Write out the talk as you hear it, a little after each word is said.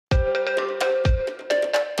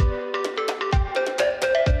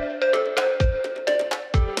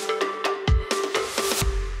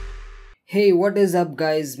Hey, what is up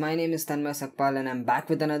guys? My name is Tanmay Sakpal and I'm back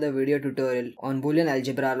with another video tutorial on Boolean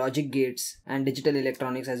algebra, logic gates and digital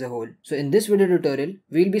electronics as a whole. So in this video tutorial,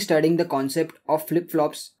 we'll be studying the concept of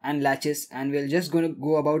flip-flops and latches, and we're just going to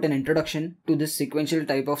go about an introduction to this sequential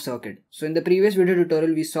type of circuit. So in the previous video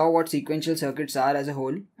tutorial, we saw what sequential circuits are as a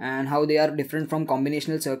whole and how they are different from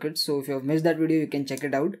combinational circuits. So if you have missed that video, you can check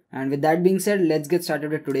it out. And with that being said, let's get started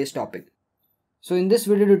with today's topic. So in this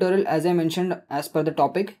video tutorial, as I mentioned, as per the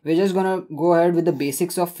topic, we're just gonna go ahead with the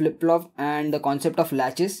basics of flip-flop and the concept of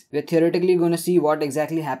latches. We're theoretically gonna see what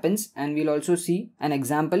exactly happens, and we'll also see an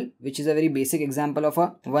example, which is a very basic example of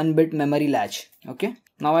a 1-bit memory latch. Okay.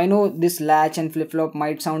 Now I know this latch and flip-flop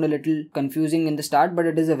might sound a little confusing in the start, but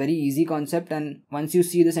it is a very easy concept, and once you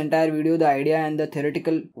see this entire video, the idea and the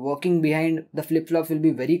theoretical working behind the flip-flop will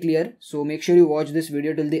be very clear. So make sure you watch this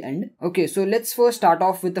video till the end. Okay, so let's first start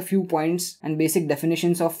off with a few points and basic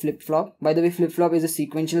definitions of flip-flop. By the way, flip-flop is a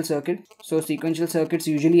sequential circuit. So sequential circuits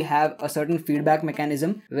usually have a certain feedback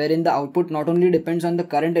mechanism wherein the output not only depends on the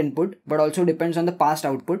current input but also depends on the past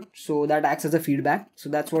output. So that acts as a feedback. So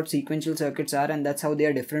that's what sequential circuits are, and that's how they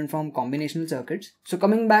are different from combinational circuits. So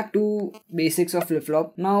coming back to basics of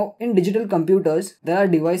flip-flop, now in digital computers there are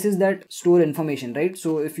devices that store information, right?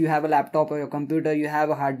 So if you have a laptop or your computer, you have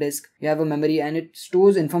a hard disk, you have a memory, and it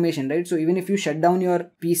stores information, right? So even if you shut down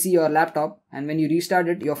your PC or laptop and when you restart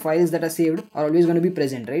it, your files that are saved are always going to be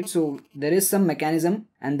present, right? So there is some mechanism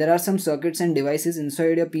and there are some circuits and devices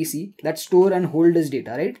inside your PC that store and hold this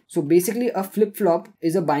data, right? So basically a flip-flop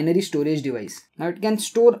is a binary storage device. Now it can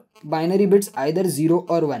store binary bits either 0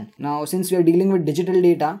 or 1. Now since we are dealing with digital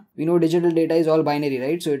data, we know digital data is all binary,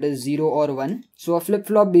 right? So it is 0 or 1. So a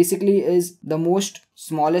flip-flop basically is the most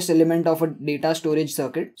smallest element of a data storage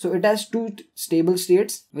circuit. So it has two stable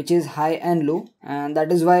states, which is high and low, and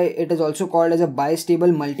that is why it is also called as a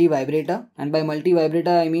bistable multi-vibrator. And by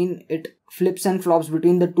multi-vibrator I mean it flips and flops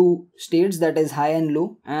between the two states, that is high and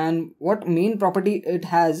low. And what main property it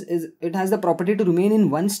has is it has the property to remain in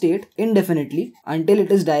one state indefinitely until it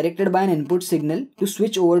is directed by an input signal to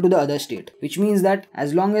switch over to the other state, which means that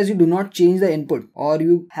as long as you do not change the input or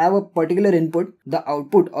you have a particular input, the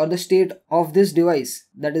output or the state of this device,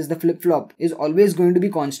 that is the flip-flop, is always going to be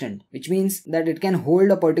constant, which means that it can hold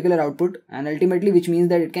a particular output, and ultimately which means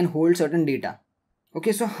that it can hold certain data.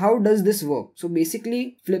 Okay, so how does this work? So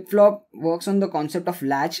basically flip-flop works on the concept of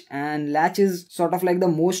latch, and latch is sort of like the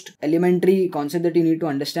most elementary concept that you need to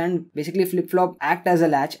understand. Basically flip-flop act as a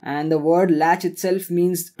latch, and the word latch itself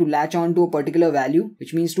means to latch on to a particular value,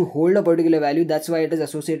 which means to hold a particular value. That's why it is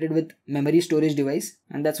associated with memory storage device,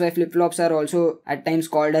 and that's why flip-flops are also at times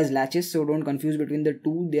called as latches. So don't confuse between the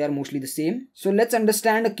two, they are mostly the same. So let's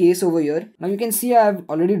understand a case over here. Now you can see I have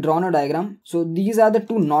already drawn a diagram. So these are the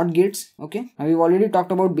two NOT gates. Okay, now we've already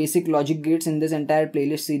talked about basic logic gates in this entire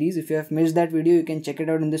playlist series. If you have missed that video, you can check it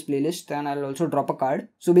out in this playlist, and I'll also drop a card.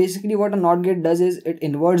 So basically what a NOT gate does is it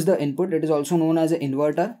inverts the input. It is also known as an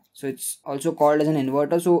inverter. So it's also called as an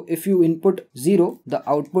inverter. So if you input 0, the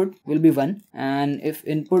output will be 1, and if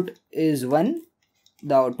input is 1,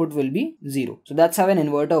 the output will be 0. So that's how an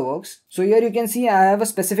inverter works. So here you can see I have a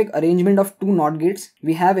specific arrangement of two NOT gates.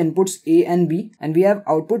 We have inputs A and B, and we have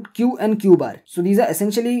output Q and Q bar. So these are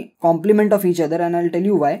essentially complement of each other, and I'll tell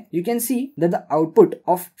you why. You can see that the output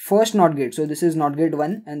of first NOT gate, so this is NOT gate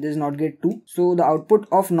 1 and this is NOT gate 2. So the output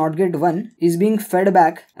of NOT gate 1 is being fed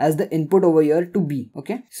back as the input over here to B.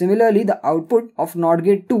 Okay. Similarly, the output of NOT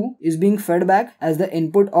gate 2 is being fed back as the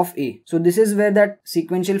input of A. So this is where that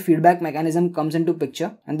sequential feedback mechanism comes into picture.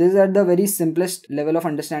 And this is at the very simplest level of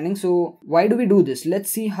understanding. So why do we do this? Let's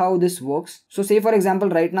see how this works. So say for example,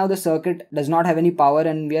 right now the circuit does not have any power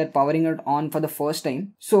and we are powering it on for the first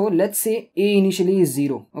time. So let's say A initially is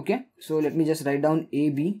 0. Okay. So let me just write down A,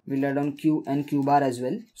 B. We'll write down Q and Q bar as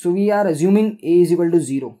well. So we are assuming A is equal to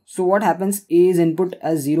 0. So what happens? A is input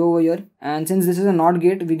as 0 over here. And since this is a NOT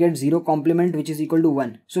gate, we get 0 complement, which is equal to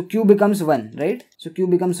 1. So Q becomes 1, right? So Q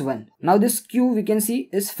becomes 1. Now this Q we can see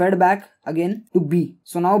is fed back again to B.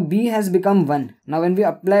 So now B has become 1. Now when we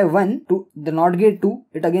apply 1 to the NOT gate 2,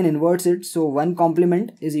 it again inverts it. So 1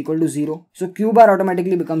 complement is equal to 0. So Q bar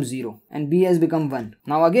automatically becomes 0 and B has become 1.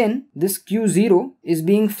 Now again this Q0 is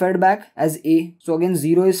being fed back as A. So again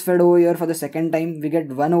 0 is fed over here for the second time. We get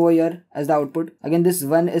 1 over here as the output. Again this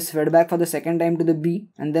 1 is fed back for the second time to the B,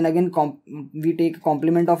 and then again we take a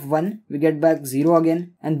complement of 1. We get back 0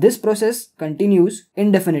 again, and this process continues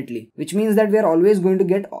indefinitely, which means that we are always going to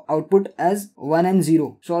get output as 1 and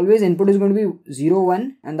 0. So always input is going to be 0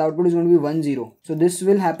 1 and the output is going to be 1 0. So this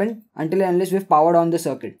will happen until and unless we've powered on the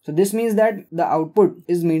circuit. So this means that the output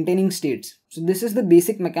is maintaining states. So this is the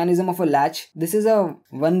basic mechanism of a latch. This is a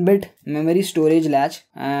 1-bit memory storage latch,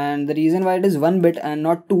 and the reason why it is 1 bit and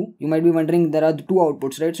not 2, you might be wondering, there are 2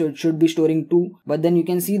 outputs, right? So it should be storing 2, but then you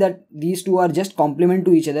can see that these two are just complement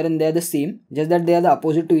to each other and they are the same, just that they are the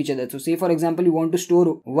opposite to each other. So say for example you want to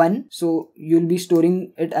store 1, so you'll be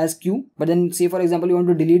storing it as Q, but then say for example you want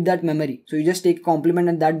to delete that memory, so you just take complement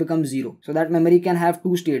and that becomes 0. So that memory can have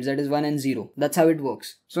 2 states, that is 1 and 0. That's how it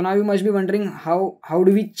works. So now you must be wondering, how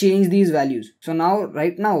do we change these values? So now,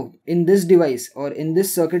 right now, in this device or in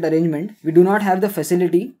this circuit arrangement, we do not have the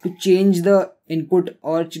facility to change the input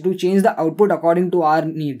or to change the output according to our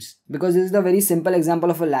needs, because this is the very simple example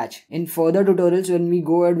of a latch. In further tutorials, when we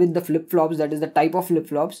go ahead with the flip-flops, that is the type of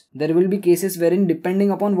flip-flops, there will be cases wherein depending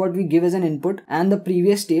upon what we give as an input and the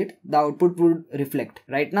previous state, the output would reflect.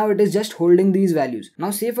 Right now it is just holding these values.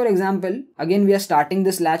 Now say for example, again we are starting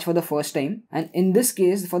this latch for the first time, and in this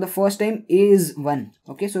case for the first time A is 1.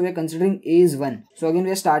 Okay, so we are considering A is 1. So again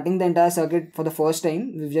we are starting the entire circuit for the first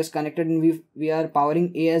time. We've just connected and we are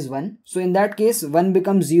powering A as 1. So in that case 1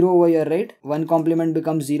 becomes 0 over here, right? 1 complement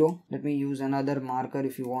becomes 0. Let me use another marker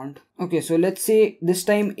if you want. Okay, so let's say this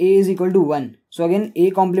time A is equal to 1. So again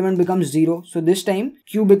A complement becomes 0. So this time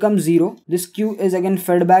Q becomes 0. This Q is again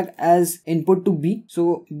fed back as input to B.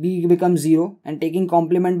 So B becomes 0, and taking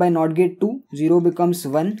complement by NOT gate 2, 0 becomes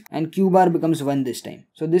 1 and Q bar becomes 1 this time.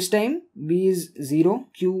 So this time B is 0,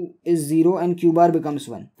 Q is 0 and Q bar becomes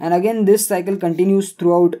 1. And again this cycle continues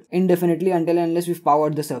throughout indefinitely until and unless we've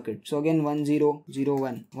powered the circuit. So again 1 0 0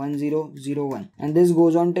 1 1 0 0 1, and this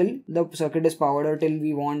goes on till the circuit is powered or till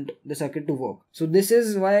we want the circuit to work. So this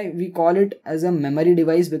is why we call it as a memory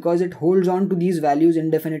device, because it holds on to these values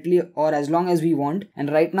indefinitely or as long as we want.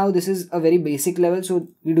 And right now this is a very basic level, so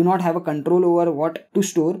we do not have a control over what to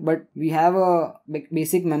store, but we have a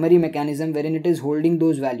basic memory mechanism wherein it is holding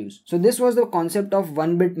those values. So this was the concept of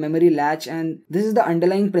 1-bit memory latch, and this is the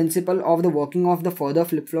underlying principle of the working of the further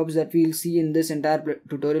flip-flops that we'll see in this entire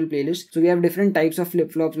tutorial playlist. So we have different types of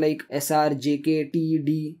flip-flops like SR, JK, T,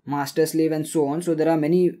 D, master slave and so on. So there are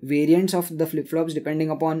many variants of the flip-flops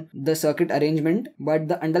depending upon the circuit arrangement, but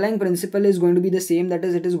the underlying principle is going to be the same, that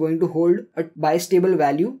is, it is going to hold a bistable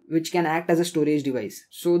value which can act as a storage device.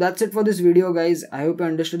 So that's it for this video, guys. I hope you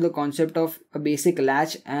understood the concept of a basic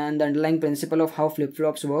latch and the underlying principle of how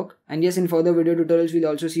flip-flops work. And yes, in further video tutorials we'll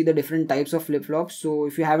also see the different types of flip-flops. So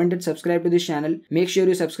if you haven't yet subscribed to this channel, make sure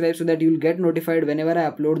you subscribe so that you'll get notified whenever I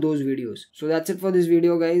upload those videos. So that's it for this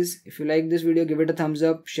video, guys. If you like this video, give it a thumbs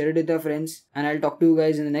up, share it with your friends, and I'll talk to you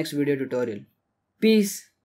guys in the next video tutorial. Peace.